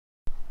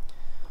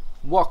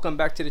Welcome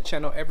back to the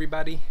channel,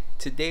 everybody.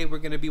 Today we're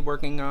going to be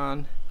working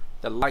on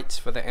the lights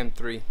for the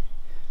M3.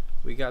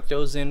 We got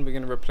those in. We're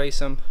going to replace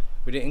them.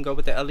 We didn't go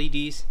with the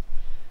LEDs.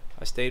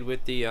 I stayed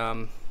with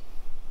the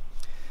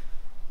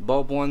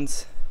bulb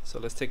ones. So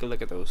let's take a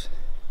look at those.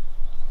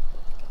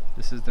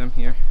 This is them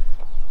here.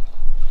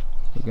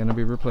 We're going to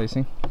be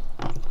replacing.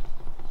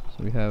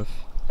 So we have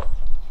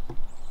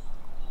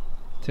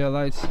tail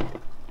lights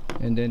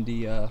and then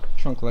the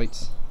trunk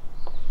lights.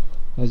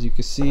 As you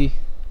can see,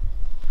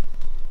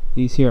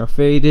 these here are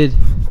faded.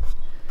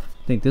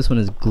 I think this one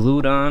is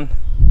glued on.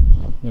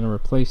 I'm gonna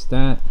replace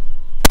that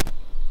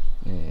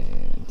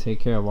and take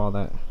care of all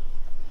that.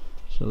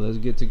 So let's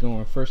get to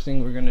going. First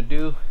thing we're gonna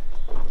do,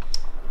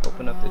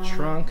 open up the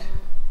trunk.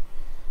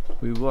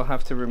 We will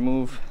have to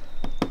remove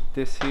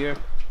this here,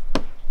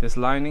 this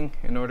lining,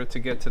 in order to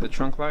get to the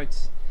trunk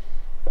lights.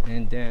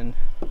 And then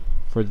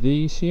for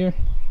these here,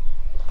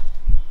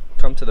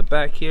 come to the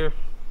back here.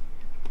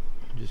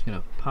 I'm just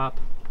gonna pop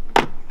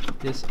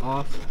this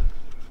off.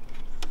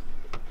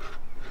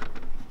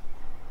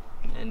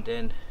 And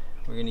then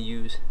we're going to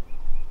use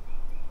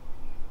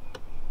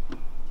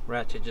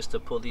ratchet just to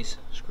pull these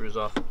screws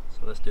off.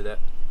 So let's do that.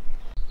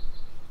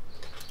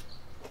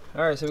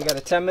 Alright, so we got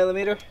a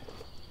 10mm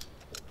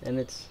and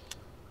it's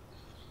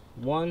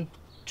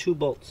 2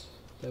 bolts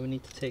that we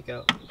need to take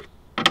out.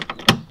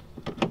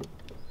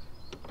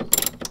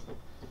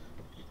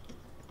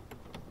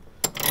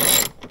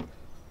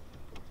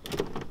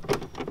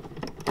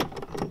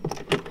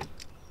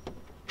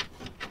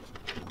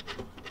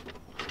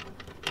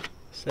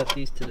 Set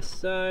these to the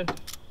side.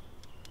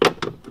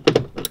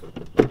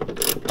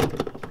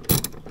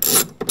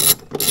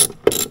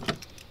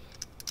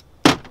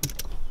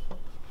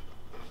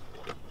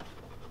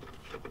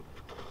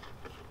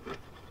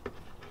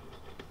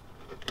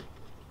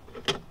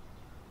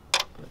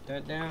 Put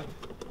that down.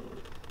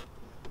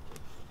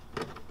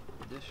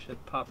 This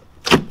should pop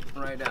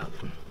right out.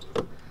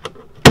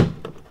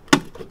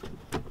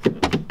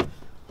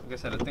 Like I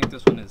said, I think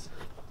this one is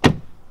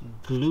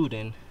glued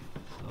in.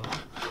 So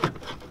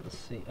let's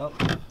see. Oh,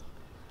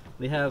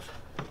 we have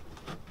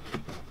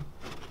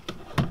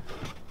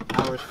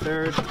our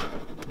third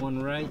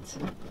one right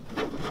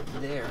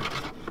there.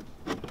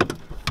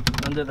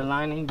 Under the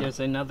lining, there's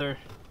another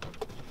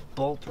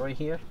bolt right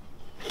here.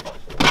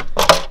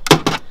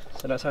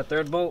 So that's our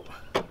third bolt.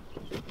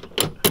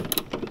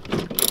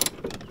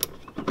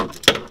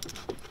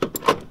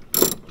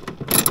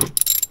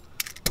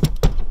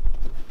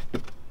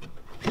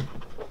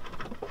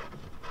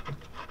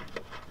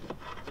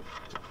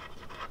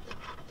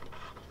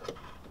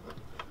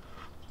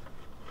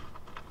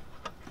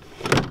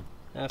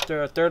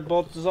 After our third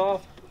bolt is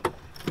off,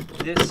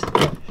 this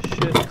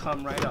should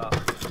come right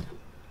off.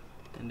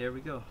 And there we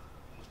go.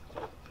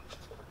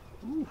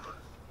 Ooh.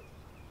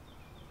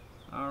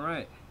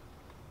 Alright.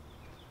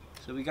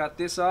 So we got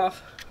this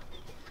off.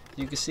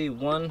 You can see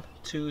 1,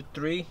 2,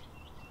 3.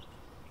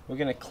 We're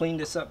going to clean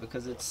this up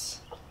because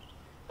it's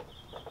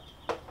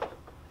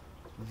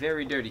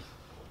very dirty.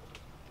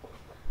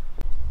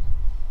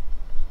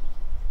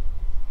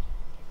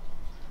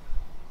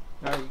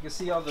 Alright, you can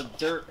see all the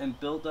dirt and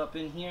buildup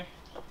in here.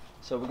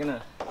 So we're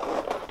gonna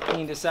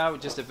clean this out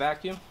with just a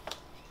vacuum.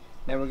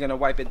 Then we're gonna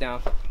wipe it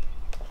down.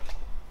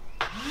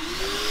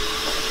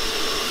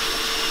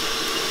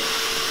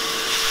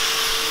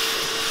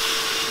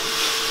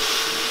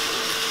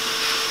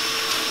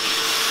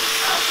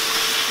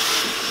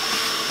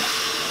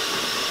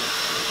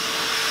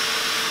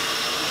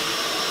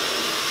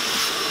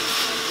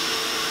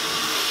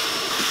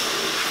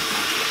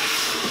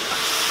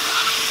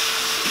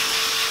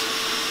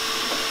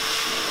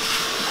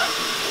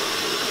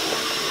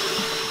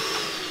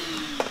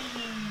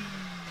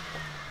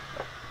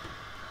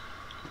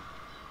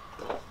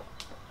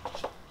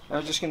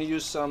 I'm just going to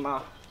use some,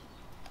 I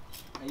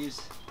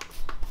use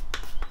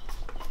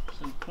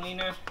some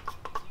cleaner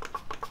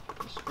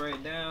to spray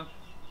it down,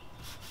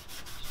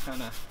 just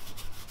kind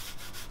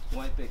of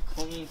wipe it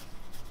clean.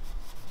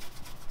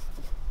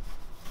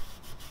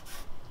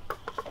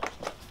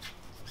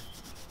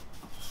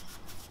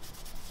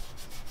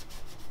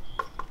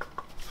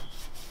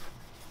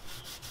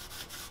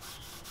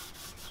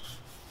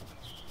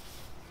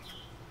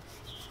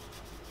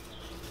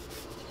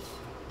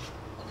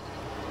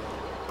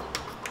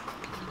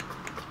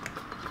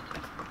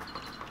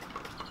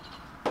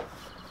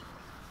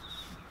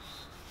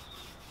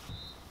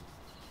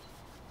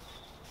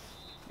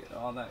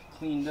 All that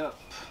cleaned up.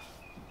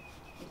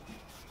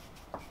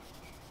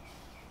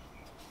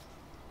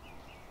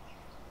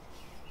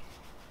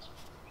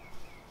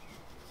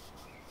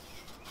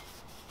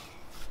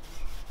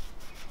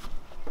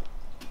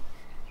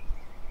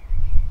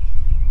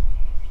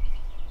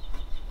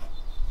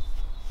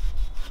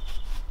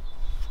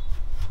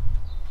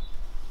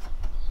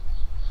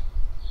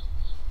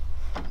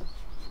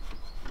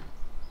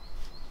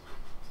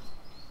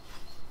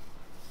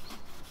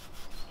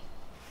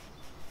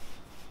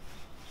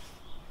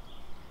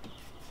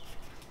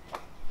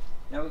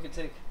 Now we can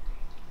take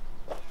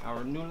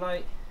our new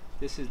light.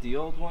 This is the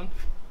old one.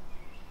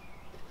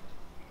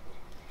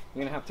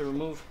 we're gonna have to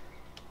remove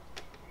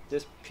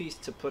this piece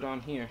to put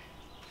on here.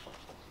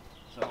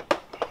 So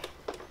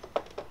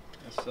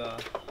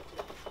let's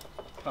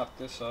pop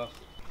this off.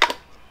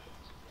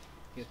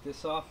 Get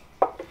this off.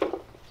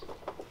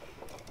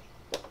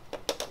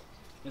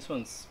 This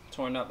one's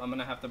torn up. I'm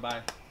gonna have to buy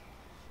a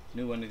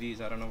new one of these.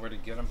 I don't know where to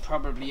get them.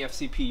 Probably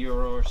FCP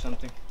Euro or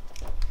something.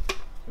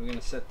 We're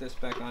gonna set this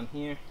back on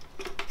here.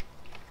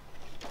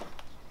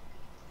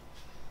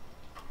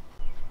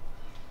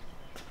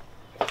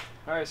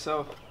 Alright,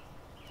 so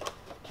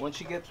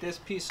once you get this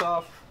piece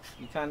off,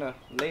 you kind of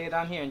lay it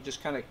on here and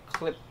just kind of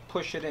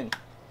push it in.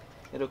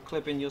 It'll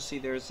clip in. You'll see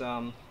there's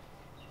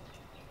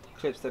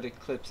clips that it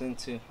clips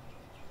into.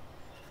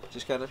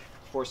 Just gotta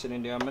force it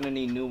in there. I'm gonna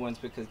need new ones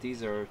because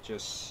these are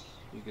just,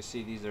 you can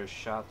see these are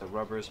shot. The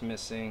rubber is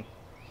missing,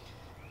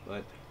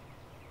 but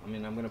I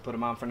mean, I'm gonna put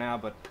them on for now,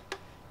 but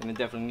I'm gonna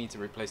definitely need to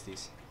replace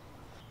these.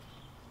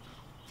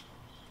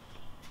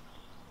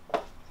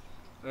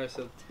 Alright,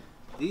 so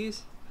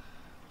these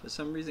for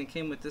some reason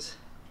came with this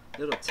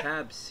little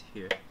tabs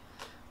here,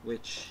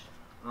 which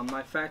on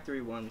my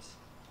factory ones,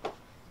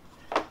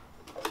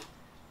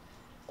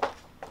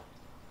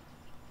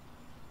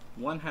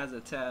 one has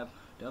a tab,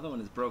 the other one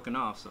is broken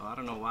off, so I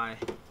don't know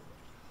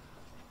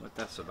what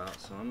that's about.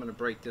 So I'm gonna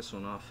break this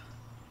one off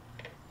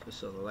just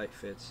so the light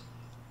fits.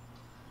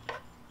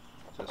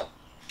 Just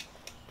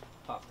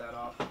pop that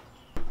off.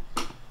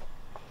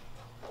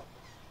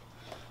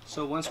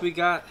 So once we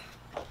got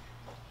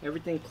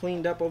everything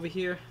cleaned up over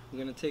here, we're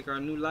gonna take our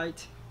new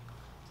light,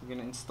 we're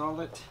gonna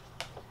install it.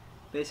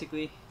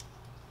 Basically,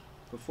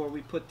 before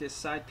we put this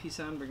side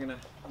piece on, we're gonna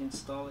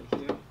install it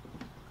here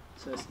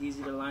so it's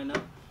easy to line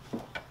up.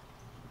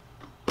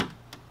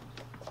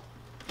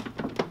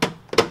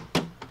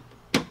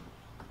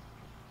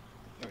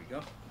 There we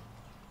go.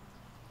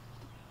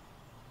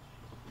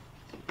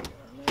 Got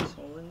our nice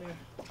hole in there.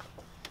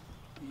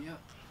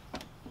 Yep.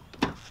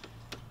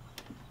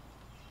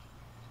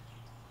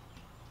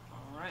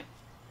 Alright.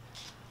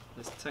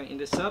 Let's tighten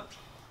this up.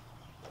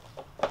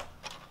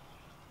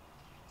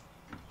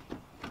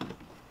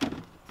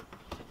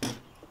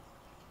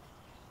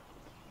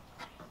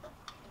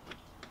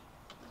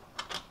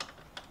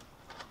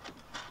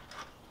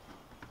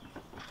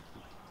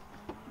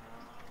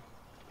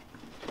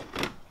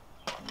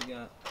 We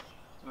got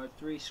our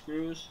 3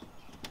 screws.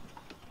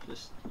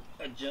 Just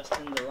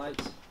adjusting the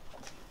lights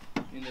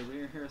in the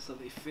rear here so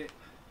they fit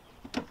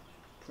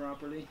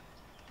properly.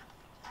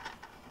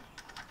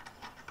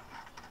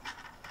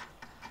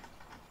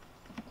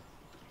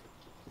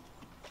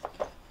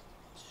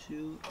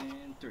 2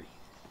 and 3.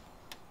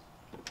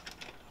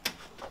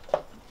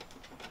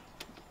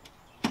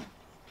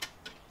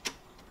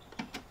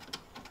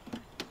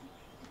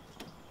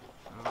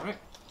 Alright.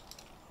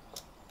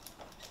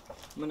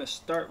 I'm going to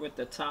start with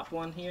the top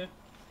one here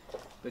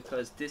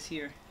because this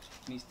here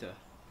needs to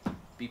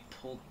be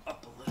pulled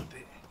up a little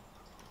bit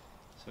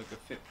so it can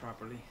fit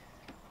properly.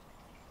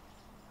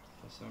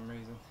 For some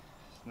reason,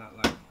 it's not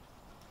like,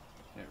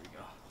 there we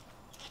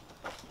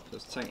go.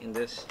 Just tighten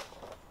this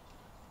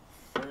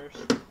first.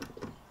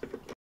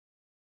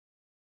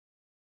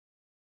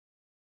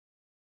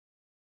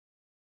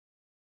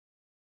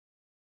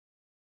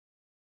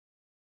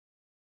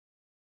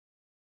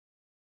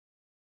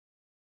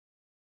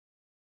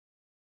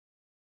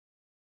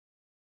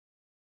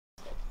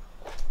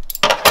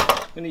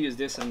 I'm gonna use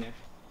this on there,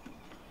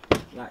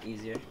 a lot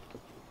easier.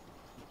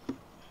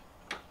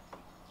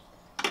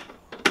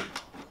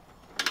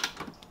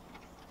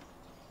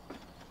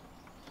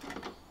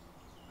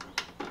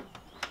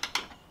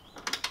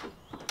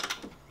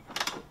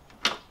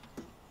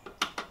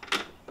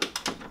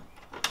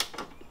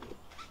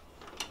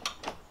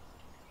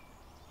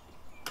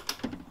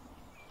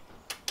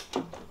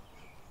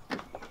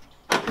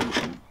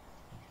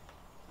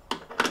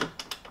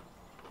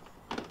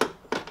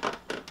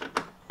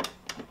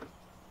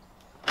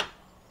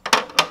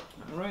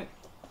 Alright,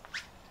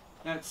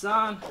 that's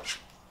on.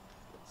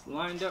 It's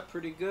lined up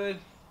pretty good.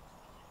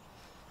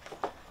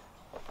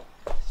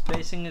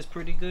 Spacing is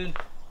pretty good.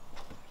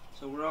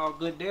 So we're all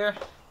good there.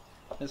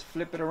 Let's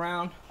flip it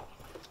around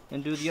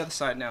and do the other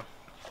side now.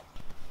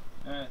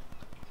 Alright,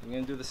 we're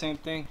going to do the same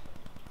thing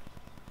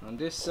on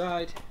this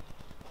side.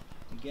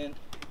 Again,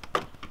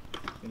 I'm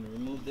going to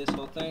remove this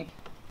whole thing.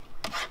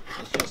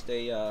 It's just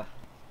a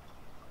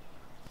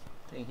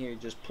thing here,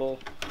 just pull,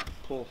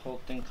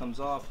 whole thing comes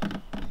off.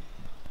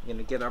 We're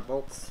gonna get our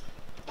bolts.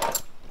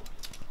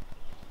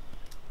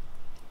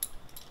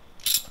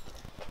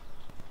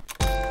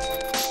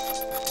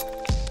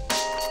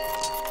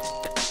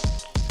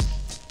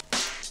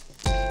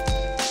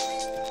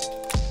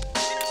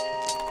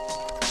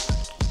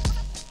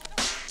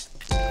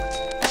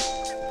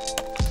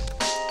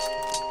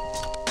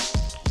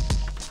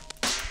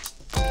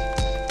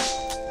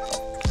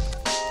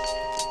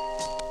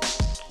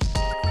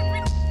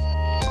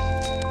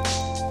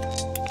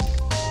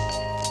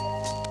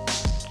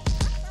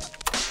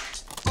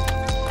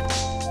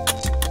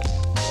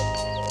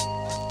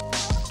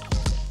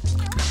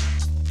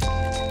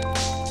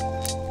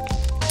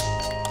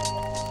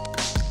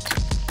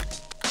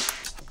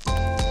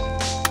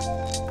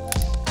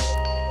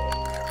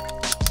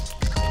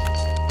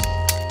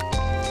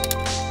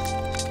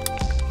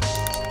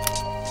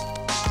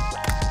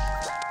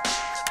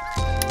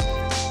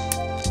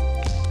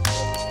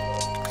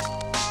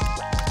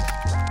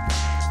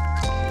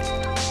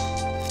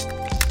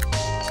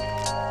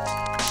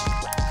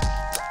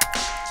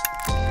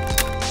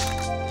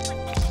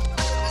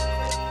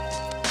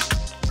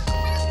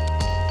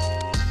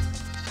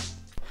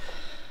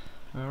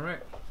 All right.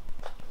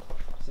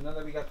 So now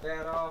that we got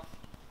that off,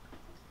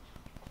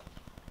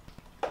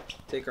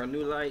 take our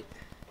new light.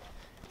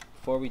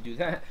 Before we do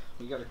that,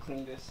 we gotta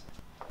clean this.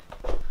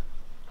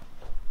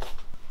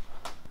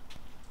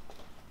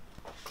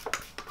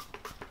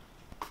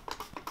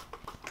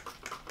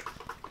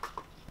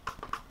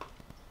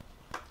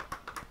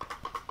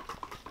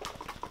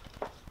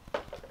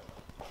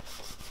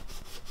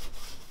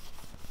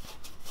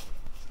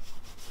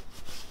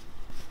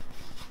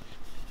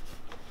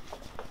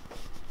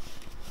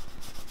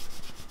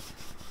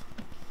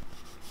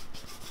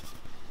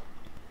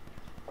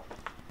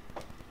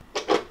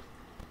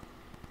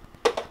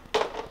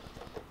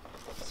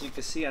 So you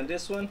can see on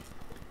this one,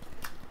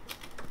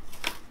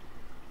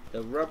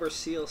 the rubber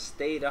seal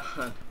stayed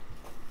on.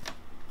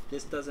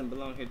 This doesn't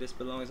belong here, this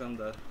belongs on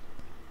the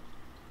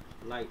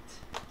light.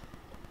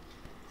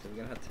 So we're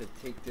gonna have to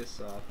take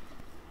this off.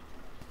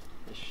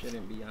 This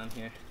shouldn't be on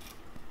here.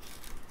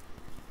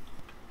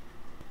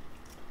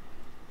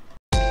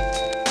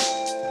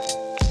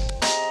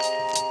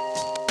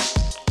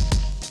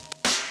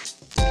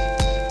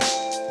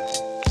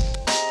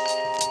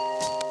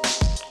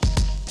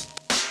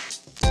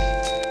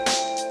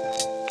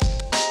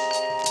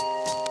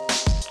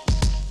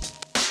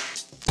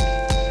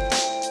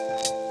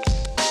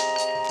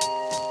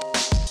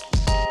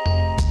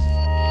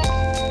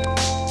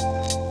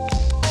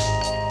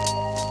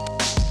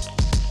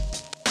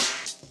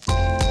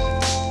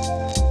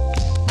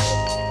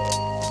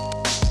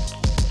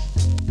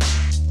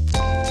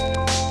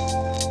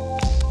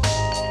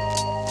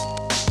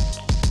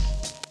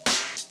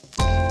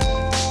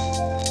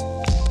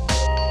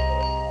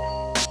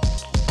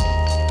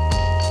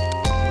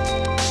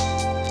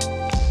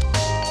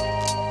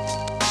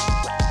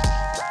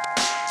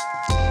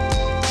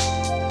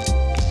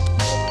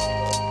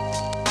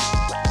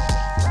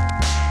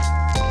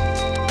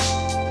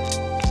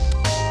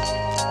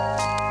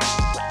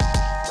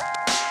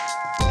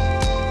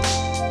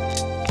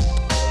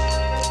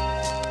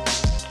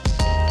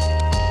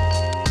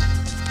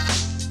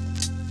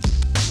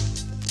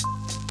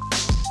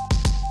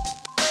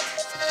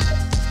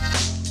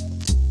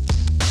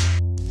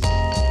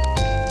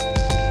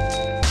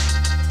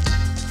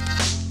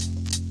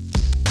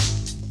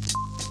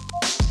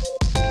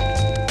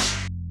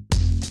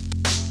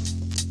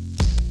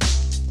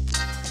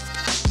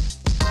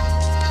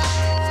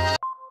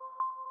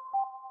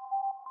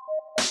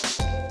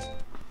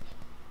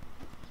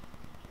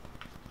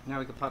 Now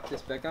we can pop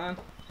this back on.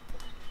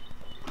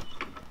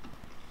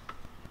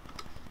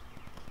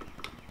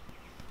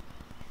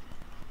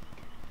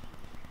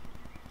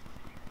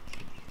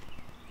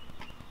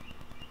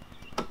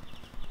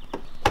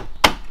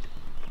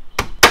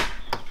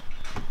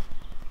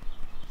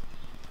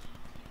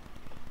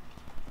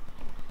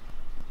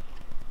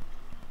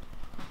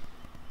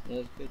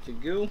 That's good to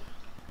go.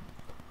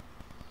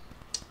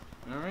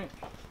 Alright,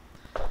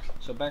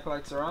 so back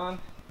lights are on.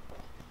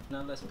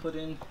 Now let's put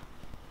in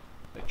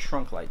the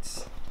trunk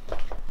lights.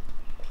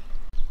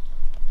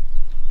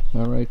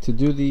 Alright, to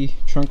do the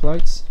trunk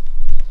lights,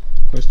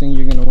 first thing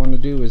you're going to want to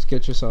do is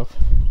get yourself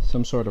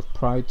some sort of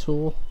pry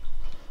tool,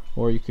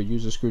 or you could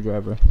use a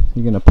screwdriver.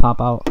 You're going to pop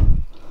out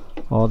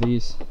all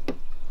these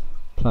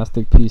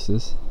plastic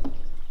pieces.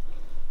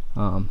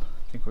 I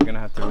think we're going to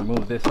have to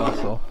remove this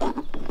also.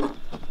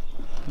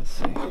 Let's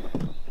see.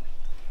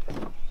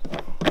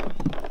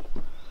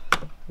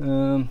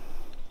 I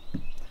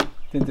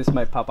think this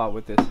might pop out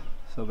with this.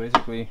 So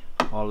basically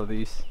all of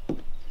these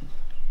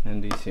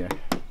and these here.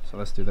 So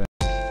let's do that.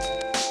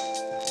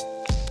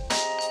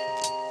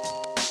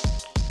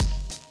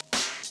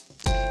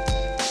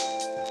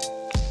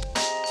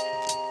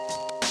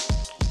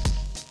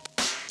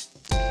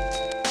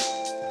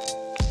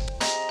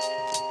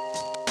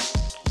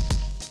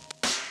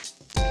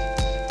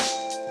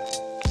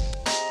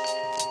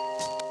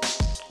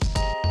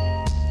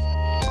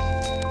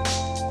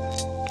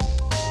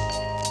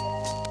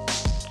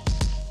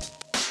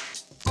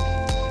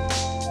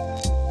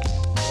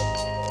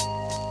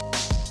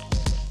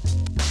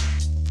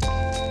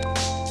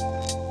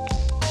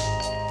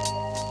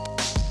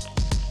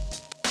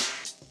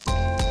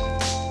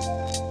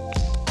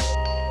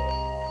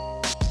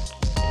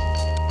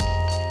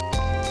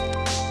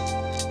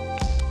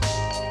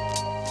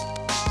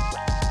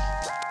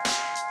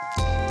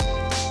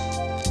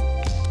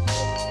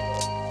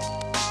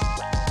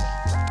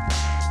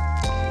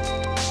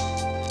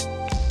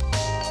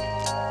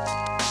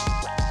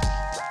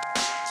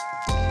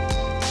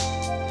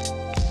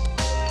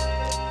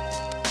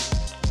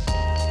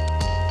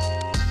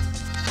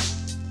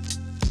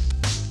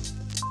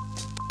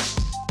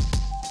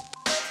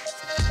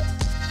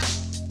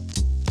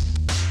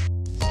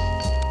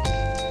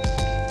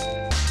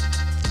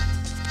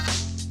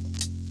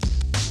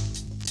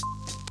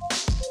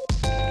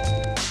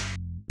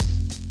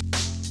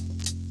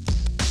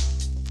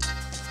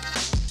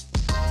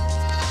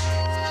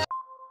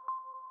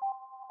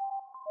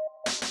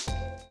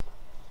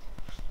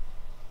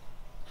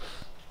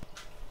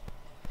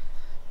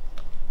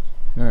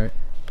 Alright,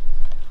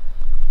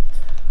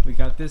 we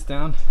got this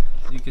down.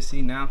 you can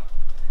see now,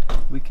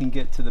 we can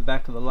get to the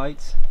back of the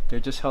lights. They're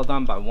just held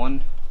on by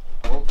one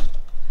bolt,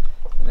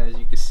 and as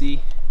you can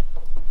see,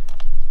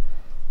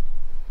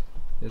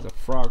 there's a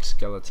frog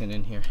skeleton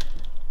in here.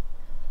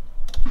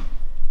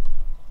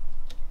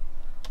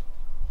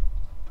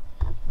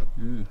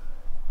 Ooh.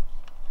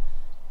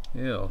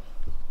 Ew.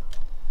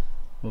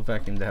 We'll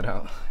vacuum that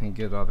out and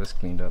get all this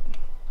cleaned up.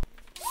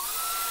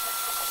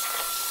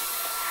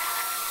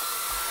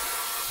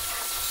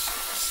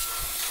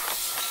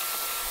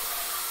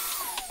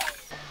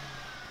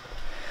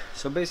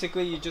 So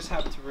basically you just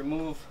have to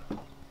remove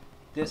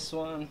this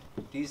one,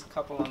 these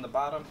couple on the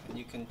bottom, and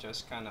you can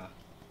just kind of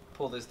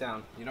pull this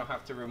down. You don't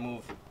have to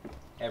remove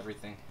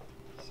everything.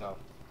 So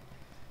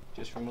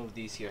just remove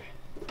these here.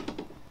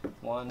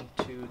 1,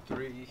 2,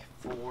 3,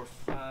 4,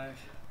 5,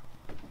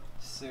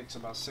 6,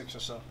 about 6 or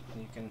so.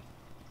 And you can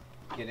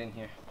get in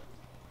here.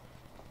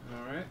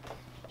 Alright.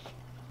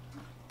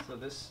 So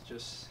this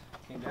just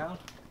came down.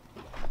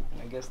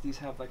 And I guess these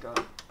have like a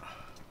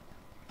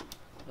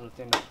little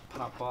thing to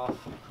pop off.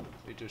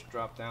 They just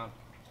drop down.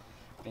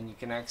 And you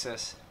can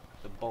access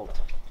the bolt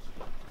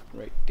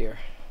right there.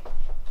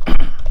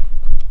 You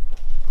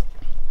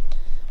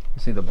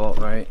see the bolt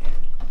right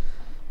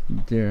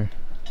there.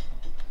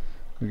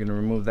 We're gonna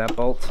remove that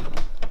bolt.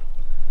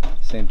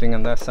 Same thing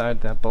on that side,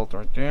 that bolt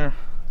right there.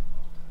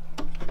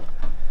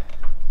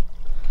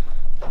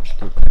 Just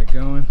keep that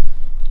going.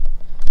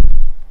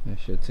 That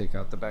should take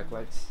out the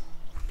backlights.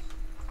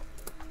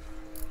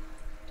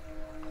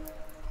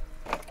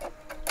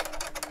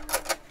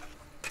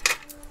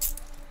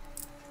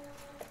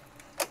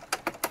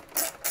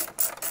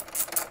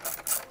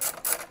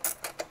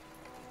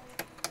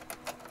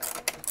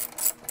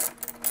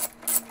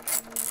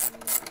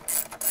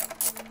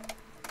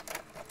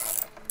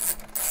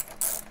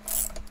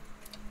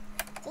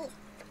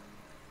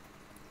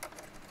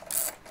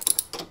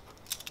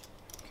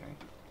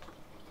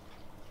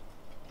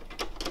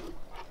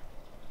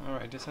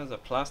 Alright, this has a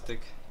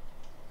plastic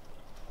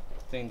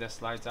thing that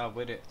slides out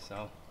with it,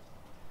 so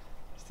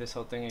it's this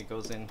whole thing, it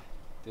goes in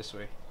this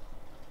way.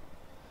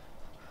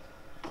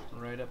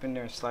 Right up in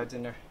there, it slides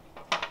in there.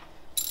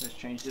 Let's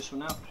change this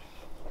one out.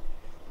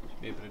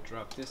 Be able to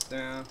drop this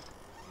down,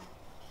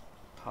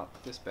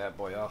 pop this bad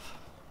boy off.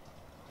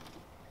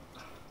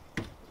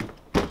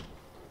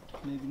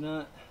 Maybe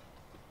not.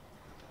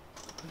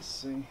 Let's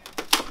see.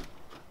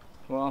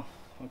 Well,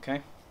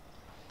 okay,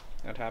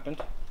 that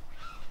happened.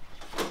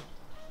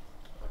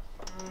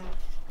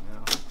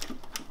 Now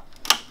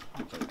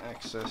we can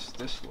access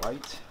this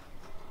light.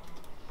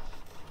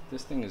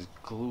 This thing is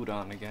glued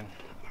on again.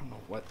 I don't know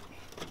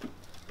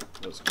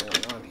what's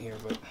going on here,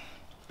 but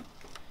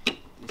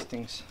these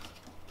things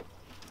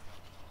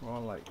are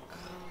all like,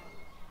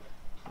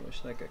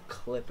 there's like a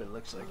clip, it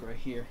looks like right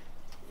here.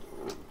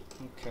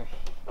 Okay,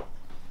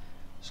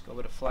 let's go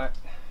with a flat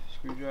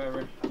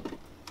screwdriver.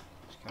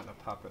 Just kind of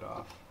pop it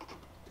off.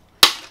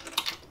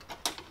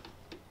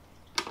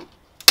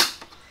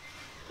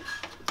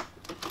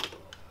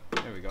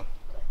 There we go.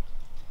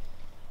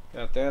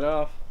 Got that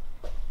off.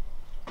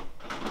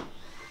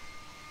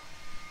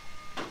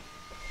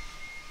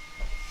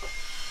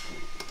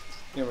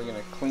 Then we're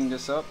gonna clean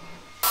this up.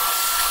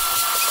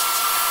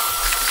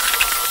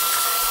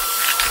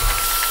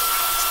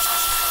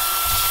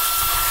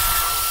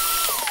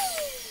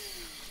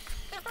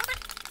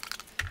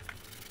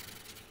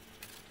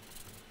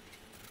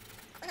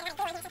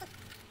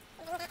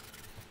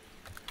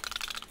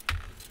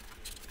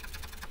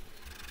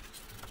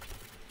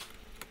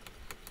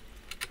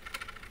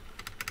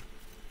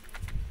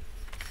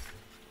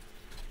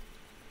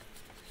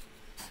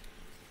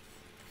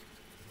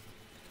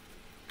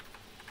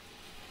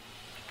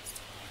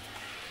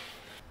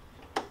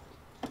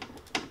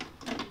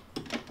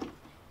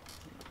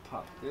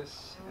 Pop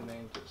this and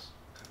then just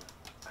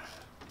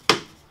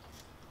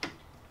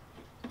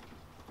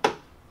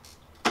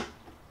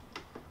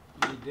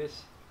need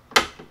this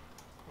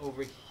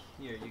over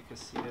here. You can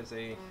see there's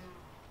a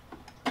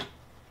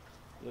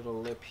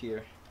little lip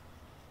here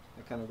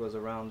that kind of goes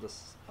around the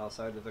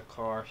outside of the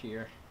car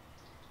here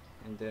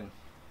and then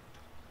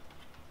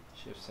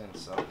shifts in.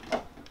 So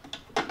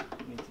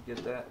need to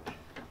get that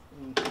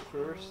in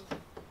first.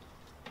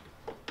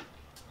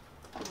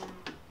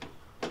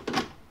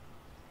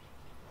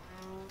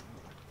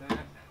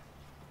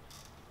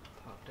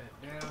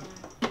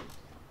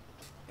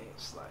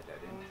 Slide that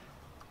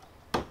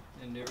in,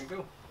 and there we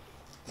go.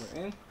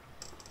 We're in.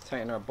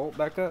 Tighten our bolt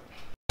back up.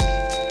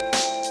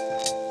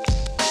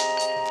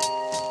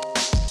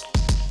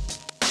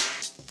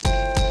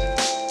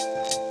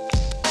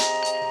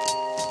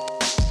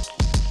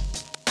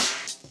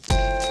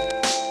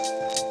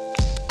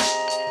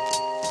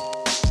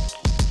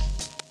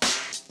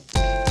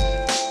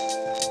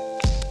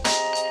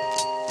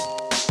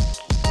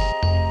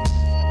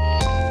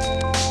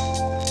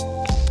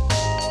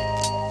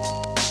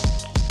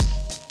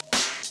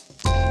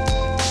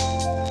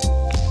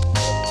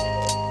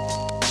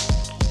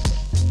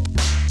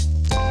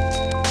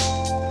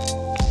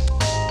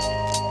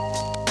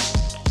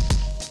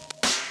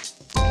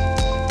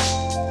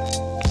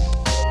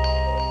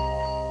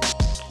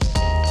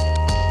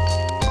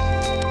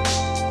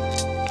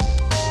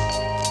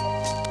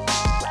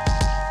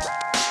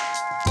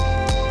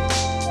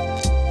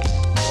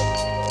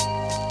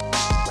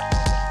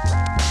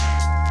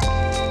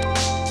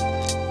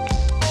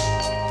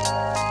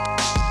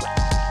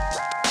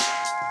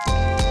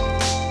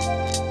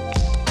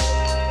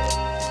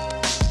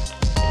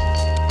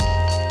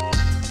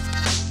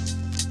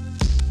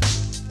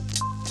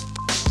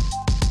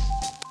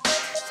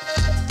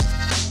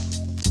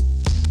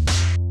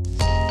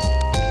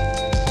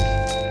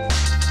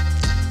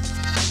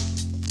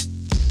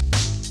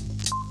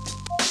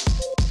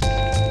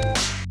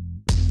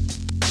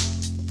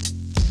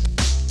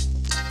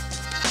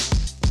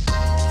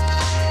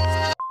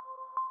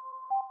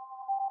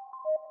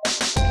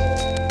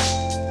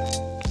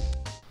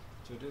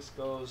 this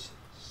goes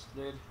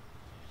slid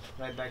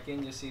right back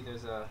in. You see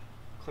there's a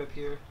clip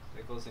here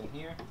that goes in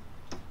here.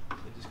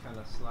 It just kind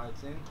of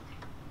slides in.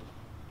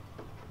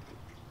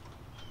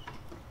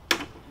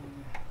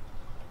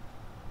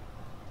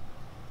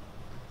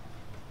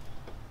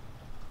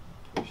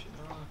 Push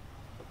it on.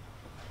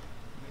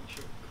 Make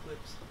sure it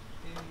clips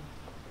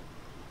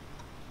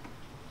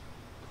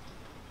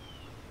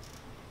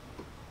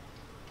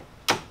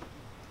in.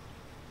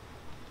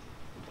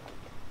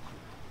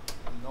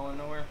 I'm going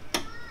nowhere.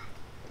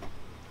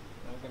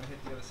 Now we're gonna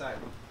hit the other side.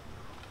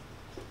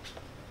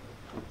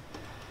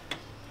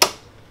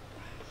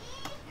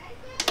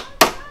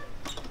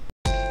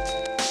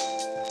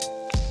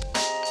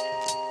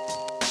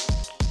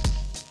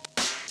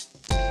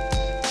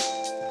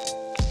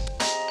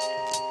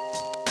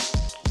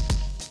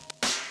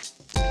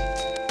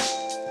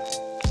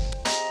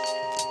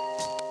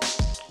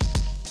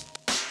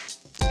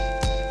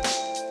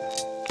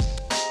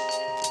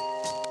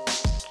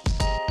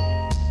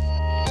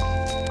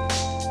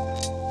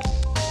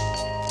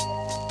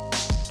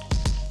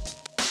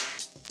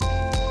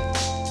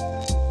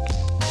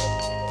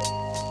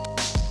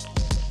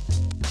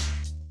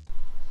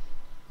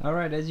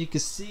 Alright, as you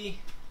can see,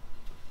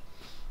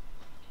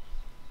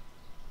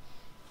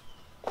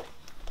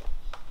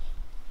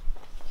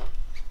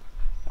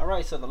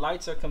 alright, so the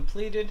lights are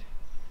completed.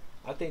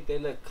 I think they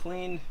look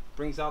clean,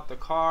 brings out the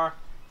car,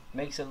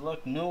 makes it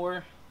look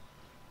newer.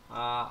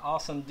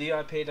 Awesome deal.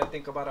 I paid I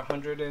think about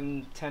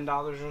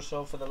 $110 or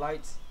so for the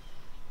lights.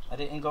 I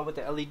didn't go with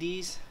the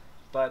LEDs,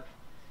 but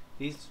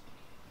these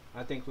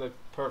I think look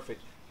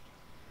perfect.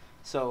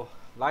 So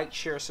like,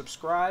 share,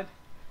 subscribe,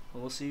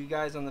 and we'll see you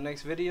guys on the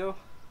next video.